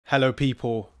Hello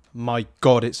people, my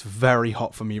god, it's very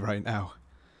hot for me right now.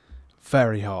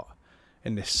 Very hot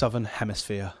in this southern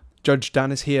hemisphere. Judge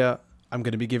Dan is here. I'm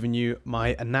going to be giving you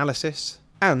my analysis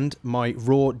and my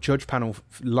raw judge panel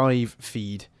live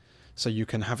feed so you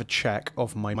can have a check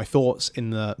of my thoughts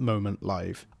in the moment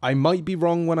live. I might be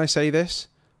wrong when I say this.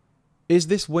 Is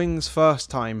this Wing's first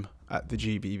time at the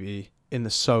GBB in the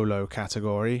solo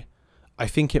category? I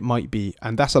think it might be,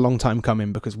 and that's a long time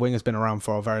coming because Wing has been around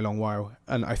for a very long while,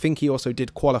 and I think he also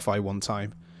did qualify one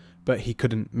time, but he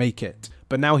couldn't make it.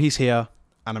 But now he's here,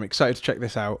 and I'm excited to check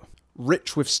this out.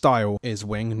 Rich with style is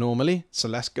Wing normally, so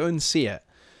let's go and see it.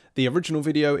 The original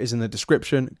video is in the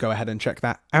description, go ahead and check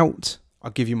that out. I'll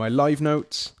give you my live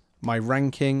notes, my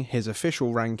ranking, his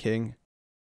official ranking.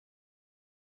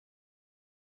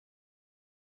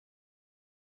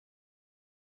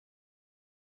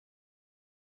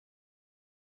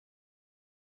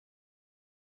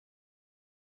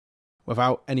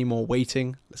 Without any more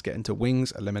waiting, let's get into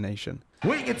Wing's elimination.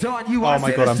 Wing, it's on you. Oh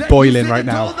my god, I'm boiling right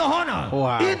now.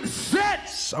 Wow.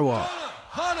 So hot.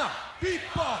 Hana,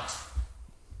 beatbox.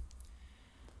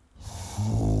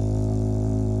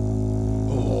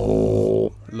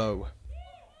 Oh, low.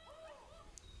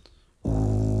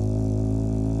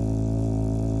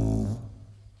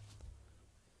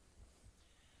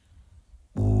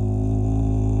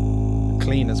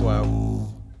 Clean as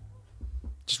well.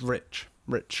 Just rich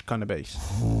kind of bass.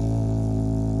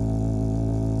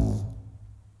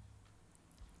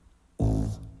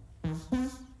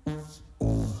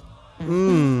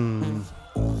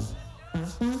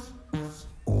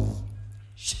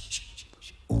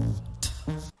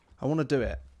 I want to do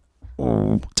it.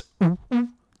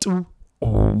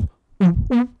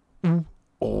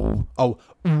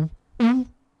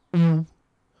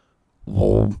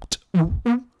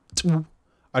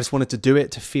 I just wanted to do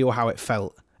it to feel how it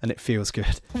felt, and it feels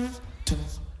good.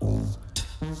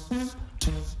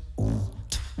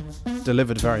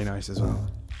 Delivered very nice as well.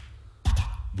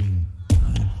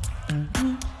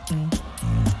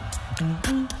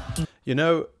 You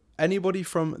know, anybody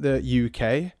from the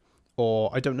UK, or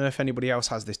I don't know if anybody else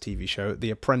has this TV show, The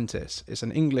Apprentice. It's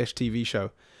an English TV show.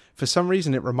 For some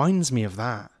reason, it reminds me of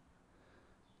that.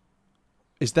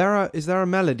 Is there a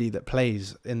melody that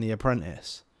plays in The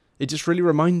Apprentice? It just really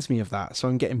reminds me of that, so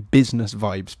I'm getting business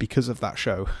vibes because of that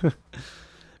show.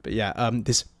 But yeah,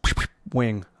 this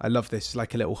Wing, I love this. It's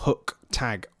like a little hook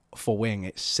tag for Wing.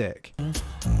 It's sick.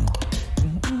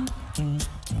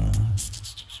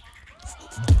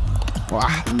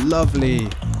 Wow, lovely.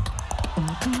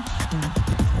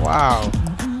 Wow.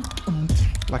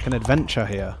 Like an adventure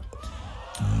here.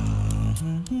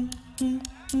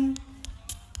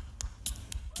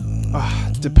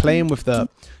 Ah, playing with the...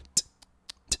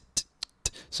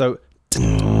 So,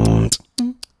 and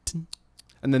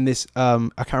then this, I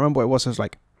can't remember what it was. It was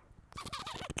like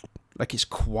it's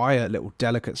quiet, little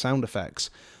delicate sound effects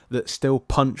that still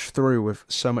punch through with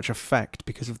so much effect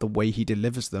because of the way he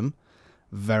delivers them.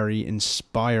 Very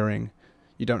inspiring.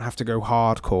 You don't have to go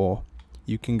hardcore.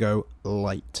 You can go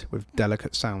light with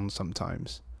delicate sounds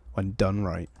sometimes when done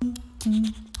right.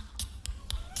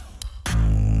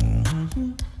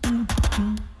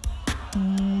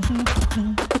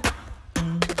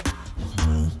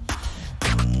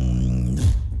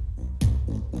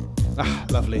 Ah,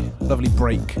 lovely, lovely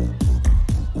break.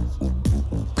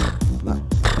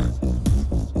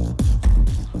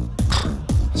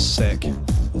 Sick.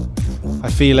 I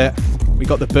feel it. We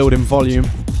got the build in volume.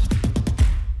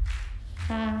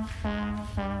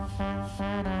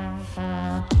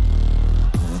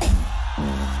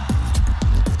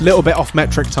 Little bit off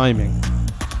metric timing.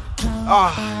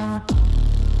 Ah.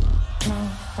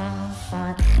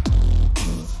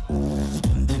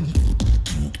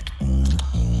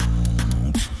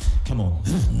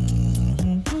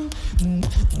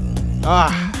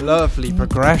 Ah, lovely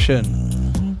progression.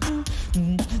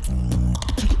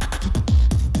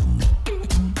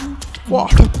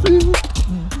 What?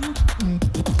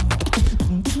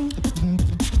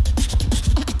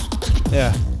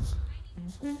 Yeah.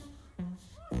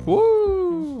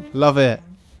 Woo! Love it.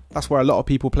 That's where a lot of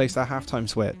people place their halftime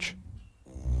switch.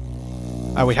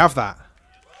 Oh, we have that.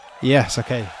 Yes,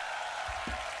 okay.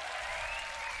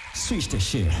 Switch the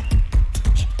shit.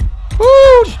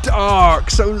 Woo! Dark,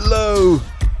 so low.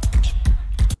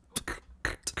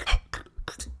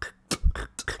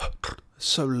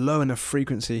 So low in the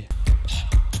frequency.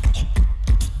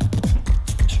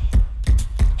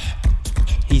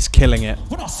 He's killing it.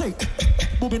 What I say?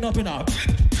 Moving up and up.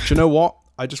 Do you know what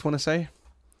I just want to say?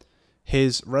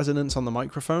 His resonance on the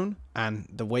microphone and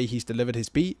the way he's delivered his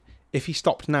beat. If he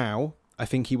stopped now, I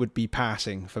think he would be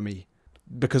passing for me.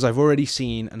 because I've already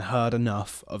seen and heard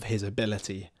enough of his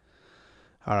ability.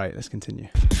 All right, let's continue.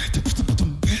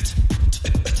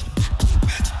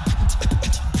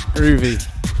 Groovy.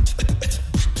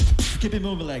 Keep it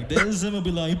moving like this, and we'll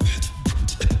be like.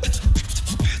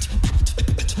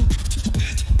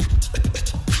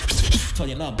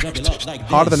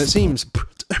 Harder than it seems.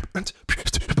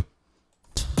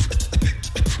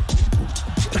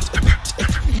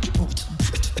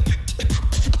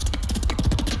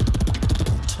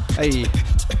 Hey.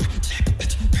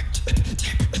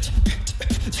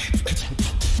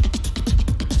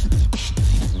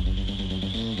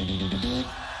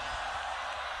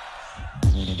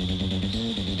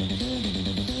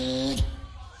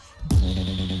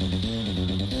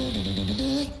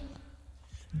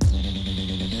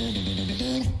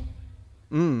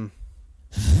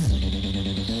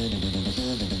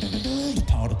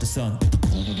 Power of the sun.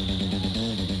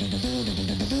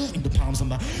 In the palms of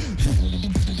my.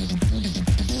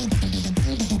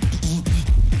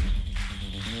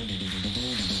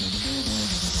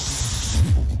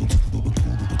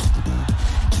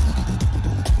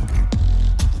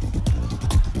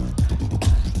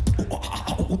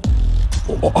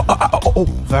 Oh,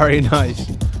 very nice.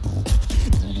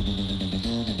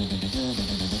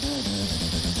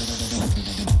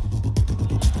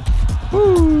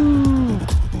 Woo.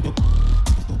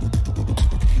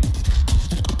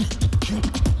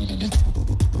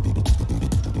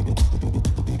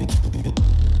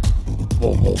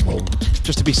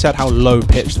 Just to be said how low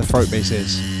pitched the throat bass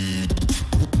is.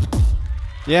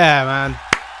 Yeah, man.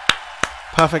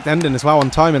 Perfect ending as well on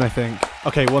timing, I think.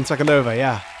 Okay, 1 second over,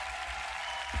 yeah.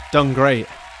 Done great.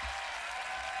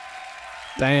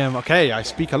 Damn, okay, I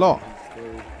speak a lot.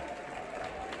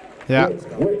 Yeah.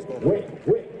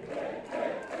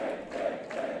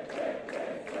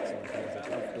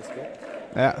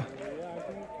 Yeah.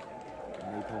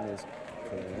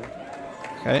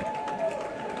 Okay.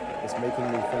 It's making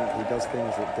me think he does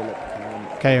things that Dlow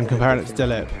can't. Okay, I'm comparing it to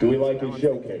Dlow. Do we like his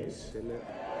showcase?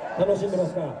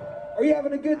 Are you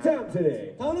having a good time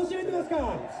today?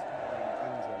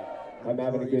 I'm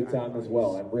having a good time as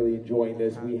well. I'm really enjoying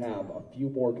this. We have a few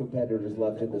more competitors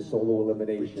left in the solo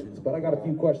eliminations, but I got a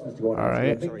few questions to go on. All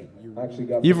right. Actually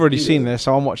got You've already seen this,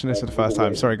 so I'm watching this for the first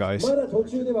time. Sorry, guys.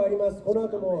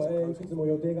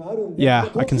 Yeah,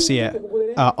 I can see it.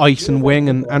 Ice and Wing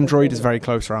and Android is very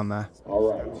close around there. All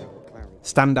right.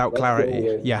 Standout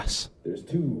clarity, yes. There's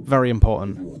two. Very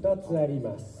important.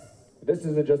 This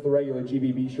isn't just the regular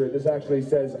GBB shirt. This actually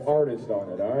says artist on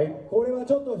it, all right? Only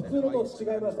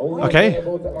Okay.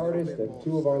 about the artist and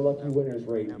two of our lucky winners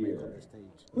right here.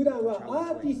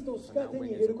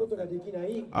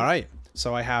 All right.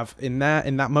 So I have, in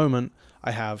that moment, I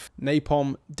have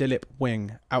Napalm, Dlip,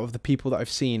 Wing, out of the people that I've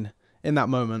seen in that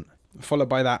moment, followed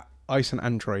by that Ice and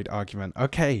Android argument.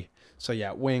 Okay. So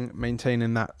yeah, Wing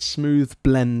maintaining that smooth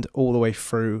blend all the way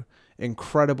through.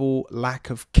 Incredible lack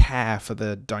of care for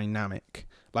the dynamic.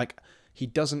 Like, he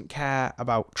doesn't care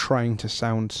about trying to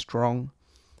sound strong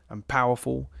and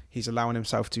powerful. He's allowing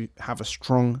himself to have a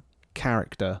strong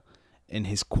character in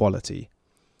his quality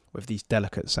with these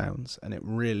delicate sounds, and it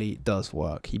really does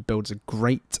work. He builds a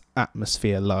great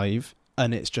atmosphere live,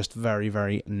 and it's just very,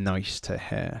 very nice to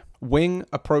hear. Wing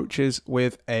approaches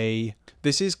with a...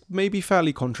 This is maybe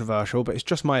fairly controversial, but it's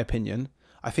just my opinion.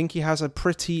 I think he has a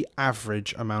pretty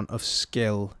average amount of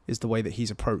skill, is the way that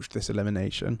he's approached this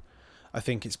elimination. I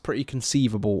think it's pretty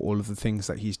conceivable, all of the things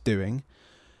that he's doing.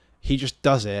 He just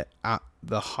does it at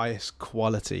the highest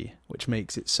quality, which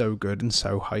makes it so good and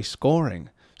so high scoring.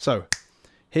 So,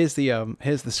 here's the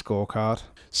scorecard.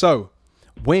 So,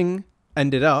 Wing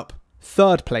ended up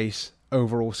 3rd place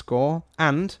overall score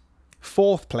and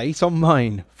 4th place on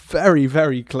mine. Very,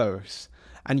 very close.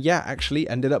 And yeah, actually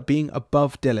ended up being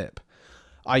above Dlip.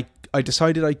 I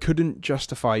decided I couldn't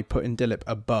justify putting Dlip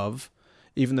above,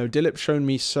 even though Dlip's shown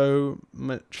me so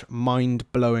much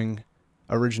mind-blowing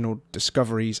original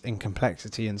discoveries in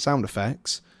complexity and sound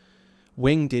effects.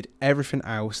 Wing did everything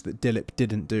else that Dlip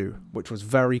didn't do, which was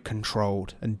very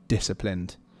controlled and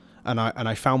disciplined. And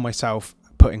I found myself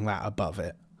putting that above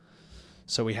it.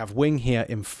 So we have Wing here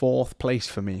in 4th place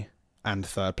for me, and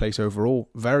 3rd place overall.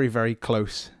 Very, very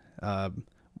close. I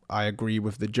agree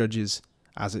with the judges,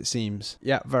 as it seems.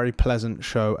 Yeah, very pleasant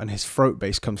show, and his throat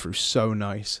bass comes through so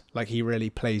nice. Like, he really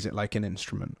plays it like an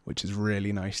instrument, which is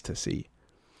really nice to see.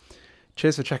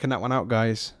 Cheers for checking that one out,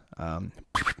 guys.